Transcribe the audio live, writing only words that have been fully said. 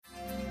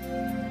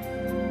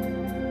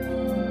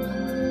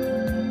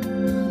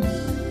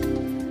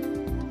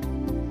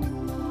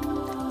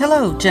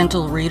Hello,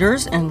 gentle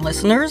readers and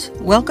listeners.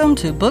 Welcome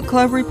to Book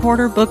Club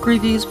Reporter Book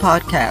Reviews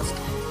Podcast.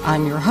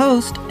 I'm your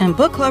host and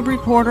Book Club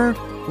reporter,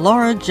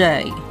 Laura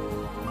J.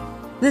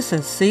 This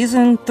is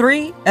Season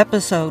 3,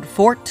 Episode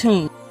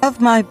 14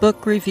 of my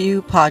book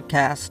review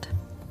podcast.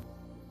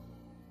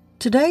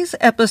 Today's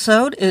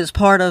episode is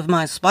part of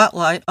my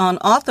Spotlight on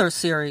Author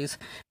series,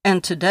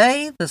 and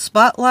today the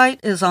spotlight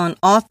is on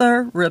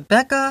author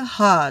Rebecca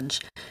Hodge,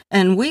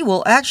 and we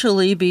will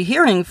actually be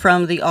hearing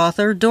from the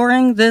author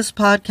during this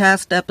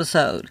podcast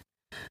episode.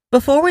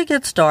 Before we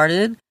get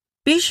started,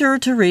 be sure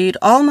to read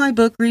all my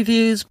book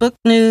reviews, book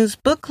news,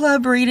 book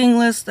club reading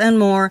lists, and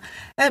more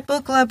at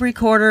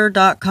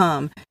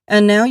bookclubrecorder.com,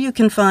 and now you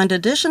can find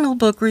additional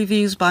book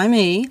reviews by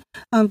me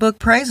on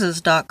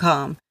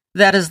bookpraises.com.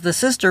 That is the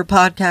sister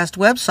podcast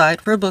website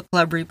for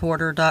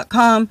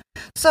bookclubreporter.com,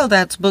 so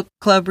that's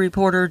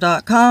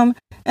bookclubreporter.com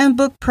and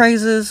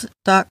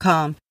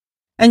bookpraises.com.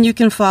 And you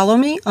can follow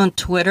me on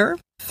Twitter,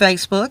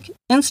 Facebook,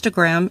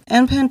 Instagram,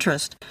 and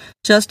Pinterest.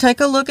 Just take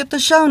a look at the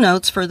show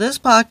notes for this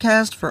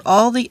podcast for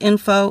all the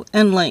info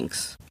and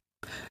links.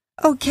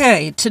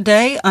 Okay,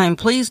 today I'm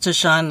pleased to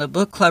shine the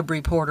Book Club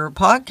Reporter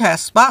podcast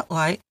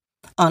spotlight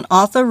on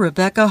author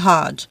Rebecca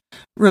Hodge.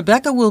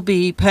 Rebecca will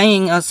be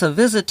paying us a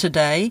visit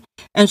today,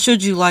 and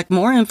should you like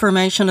more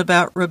information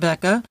about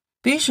Rebecca,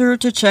 be sure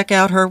to check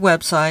out her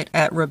website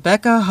at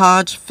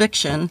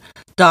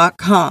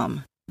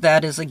RebeccaHodgeFiction.com.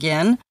 That is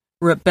again,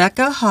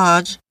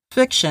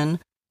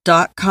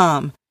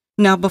 RebeccaHodgeFiction.com.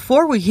 Now,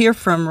 before we hear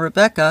from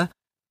Rebecca,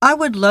 I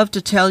would love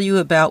to tell you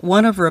about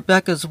one of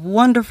Rebecca's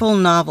wonderful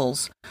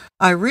novels.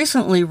 I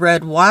recently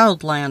read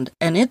Wildland,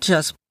 and it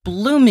just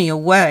blew me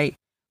away.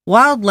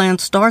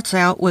 Wildland starts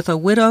out with a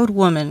widowed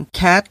woman,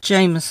 Kat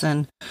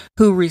Jameson,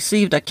 who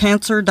received a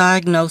cancer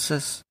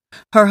diagnosis.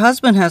 Her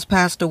husband has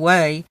passed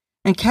away,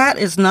 and Kat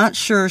is not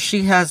sure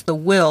she has the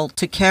will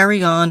to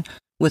carry on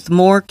with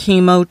more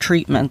chemo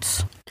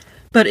treatments.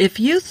 But if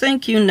you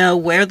think you know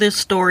where this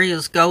story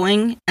is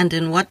going and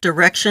in what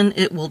direction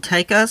it will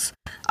take us,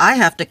 I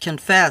have to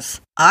confess,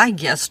 I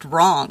guessed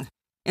wrong.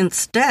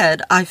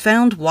 Instead, I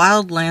found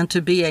Wildland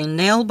to be a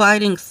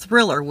nail-biting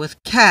thriller with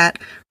Kat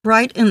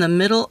right in the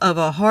middle of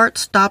a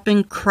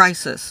heart-stopping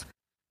crisis.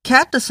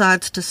 Kat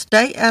decides to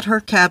stay at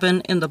her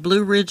cabin in the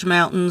Blue Ridge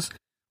Mountains,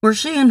 where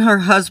she and her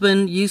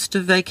husband used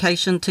to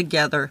vacation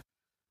together.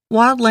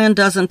 Wildland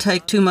doesn't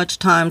take too much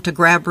time to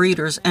grab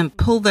readers and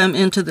pull them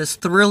into this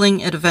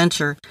thrilling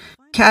adventure.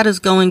 Kat is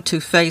going to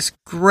face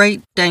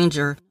great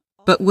danger,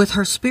 but with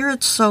her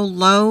spirits so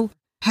low,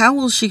 how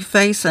will she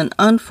face an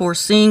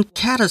unforeseen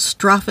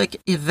catastrophic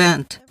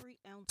event?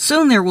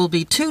 Soon there will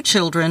be 2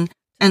 children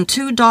and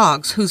 2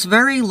 dogs whose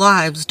very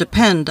lives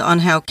depend on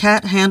how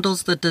Kat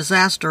handles the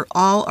disaster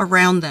all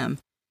around them.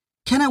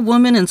 Can a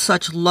woman in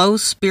such low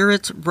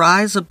spirits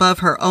rise above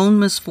her own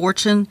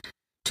misfortune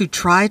to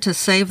try to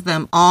save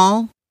them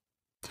all?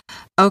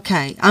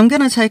 Okay, I'm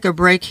going to take a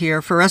break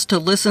here for us to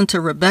listen to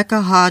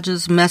Rebecca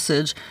Hodge's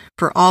message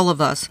for all of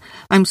us.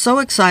 I'm so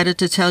excited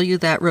to tell you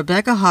that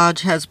Rebecca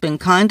Hodge has been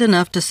kind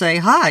enough to say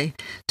hi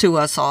to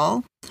us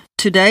all.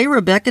 Today,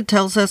 Rebecca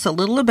tells us a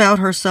little about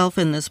herself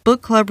in this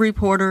Book Club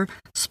Reporter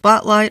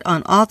Spotlight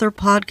on Author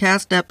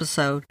podcast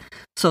episode.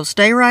 So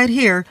stay right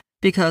here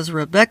because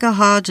Rebecca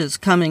Hodge is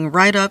coming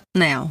right up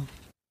now.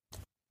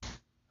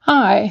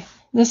 Hi.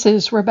 This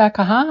is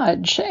Rebecca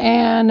Hodge,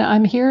 and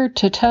I'm here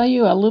to tell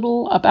you a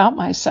little about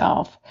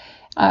myself.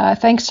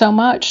 Thanks so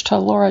much to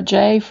Laura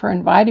J. for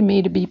inviting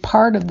me to be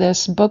part of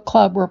this Book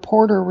Club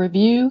Reporter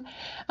review.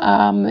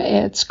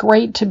 It's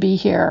great to be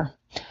here.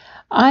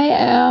 I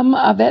am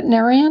a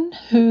veterinarian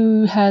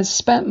who has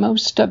spent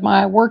most of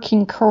my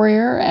working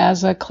career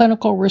as a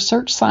clinical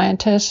research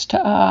scientist,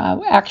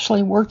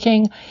 actually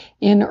working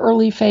in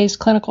early phase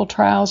clinical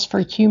trials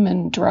for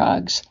human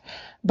drugs.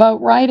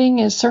 But writing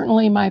is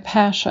certainly my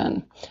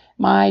passion.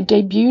 My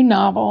debut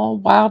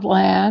novel,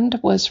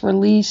 Wildland, was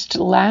released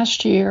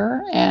last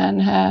year and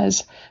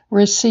has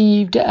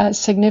received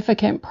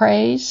significant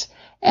praise.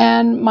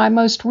 And my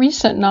most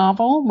recent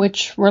novel,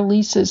 which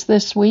releases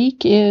this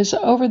week, is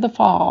Over the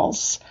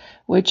Falls,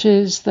 which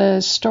is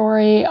the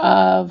story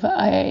of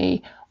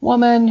a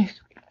woman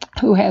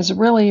who has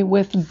really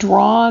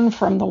withdrawn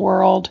from the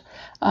world,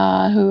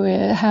 who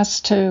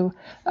has to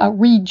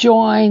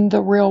rejoin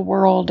the real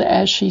world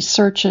as she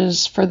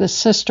searches for the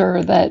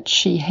sister that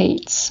she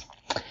hates.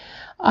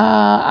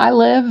 I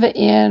live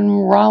in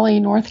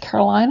Raleigh, North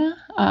Carolina.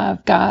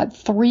 I've got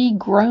 3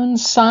 grown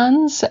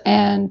sons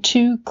and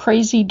 2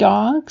 crazy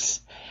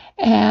dogs,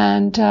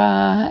 and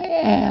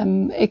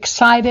am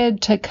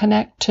excited to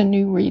connect to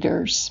new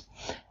readers.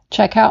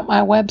 Check out my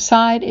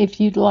website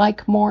if you'd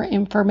like more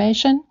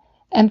information.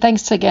 And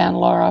thanks again,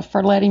 Laura,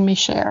 for letting me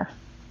share.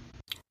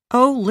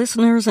 Oh,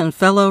 listeners and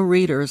fellow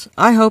readers,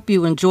 I hope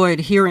you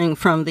enjoyed hearing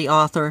from the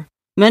author.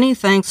 Many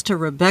thanks to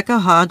Rebecca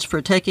Hodge for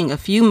taking a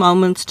few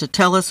moments to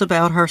tell us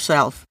about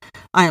herself.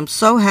 I am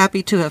so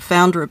happy to have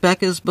found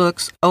Rebecca's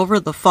books Over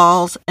the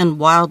Falls and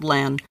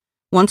Wildland.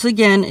 Once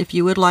again, if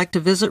you would like to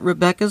visit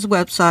Rebecca's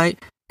website,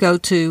 go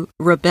to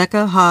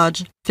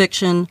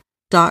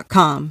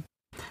RebeccaHodgeFiction.com.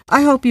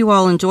 I hope you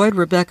all enjoyed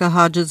Rebecca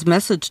Hodges'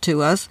 message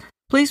to us.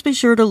 Please be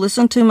sure to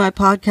listen to my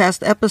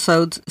podcast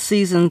episodes,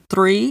 Season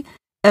 3,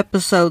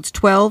 Episodes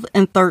 12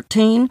 and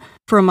 13,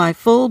 for my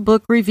full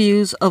book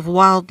reviews of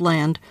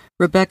Wildland,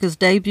 Rebecca's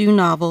debut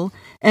novel,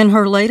 and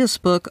her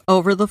latest book,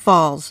 Over the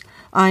Falls.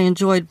 I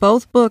enjoyed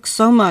both books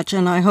so much,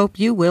 and I hope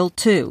you will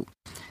too.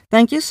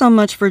 Thank you so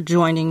much for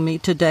joining me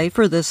today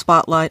for this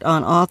Spotlight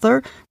on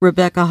Author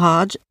Rebecca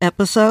Hodge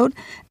episode.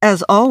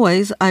 As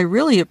always, I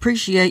really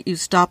appreciate you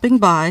stopping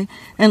by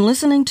and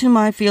listening to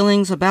my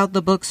feelings about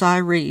the books I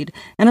read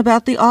and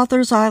about the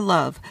authors I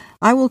love.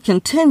 I will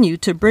continue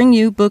to bring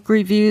you book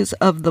reviews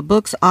of the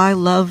books I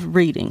love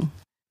reading.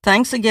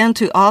 Thanks again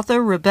to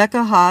author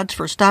Rebecca Hodge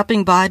for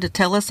stopping by to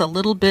tell us a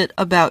little bit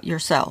about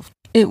yourself.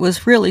 It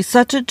was really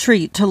such a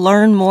treat to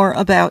learn more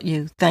about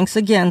you. Thanks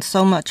again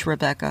so much,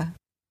 Rebecca.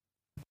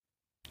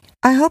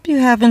 I hope you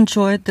have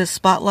enjoyed this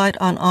Spotlight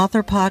on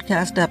Author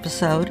podcast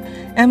episode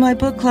and my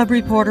Book Club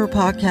Reporter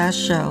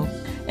podcast show.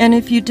 And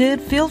if you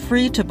did, feel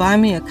free to buy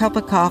me a cup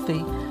of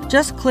coffee.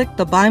 Just click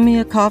the Buy Me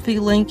a Coffee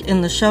link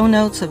in the show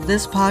notes of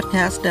this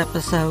podcast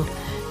episode.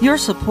 Your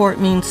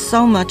support means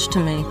so much to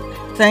me.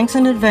 Thanks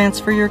in advance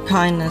for your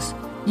kindness.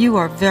 You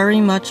are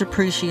very much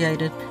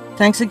appreciated.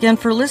 Thanks again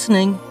for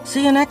listening.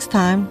 See you next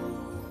time.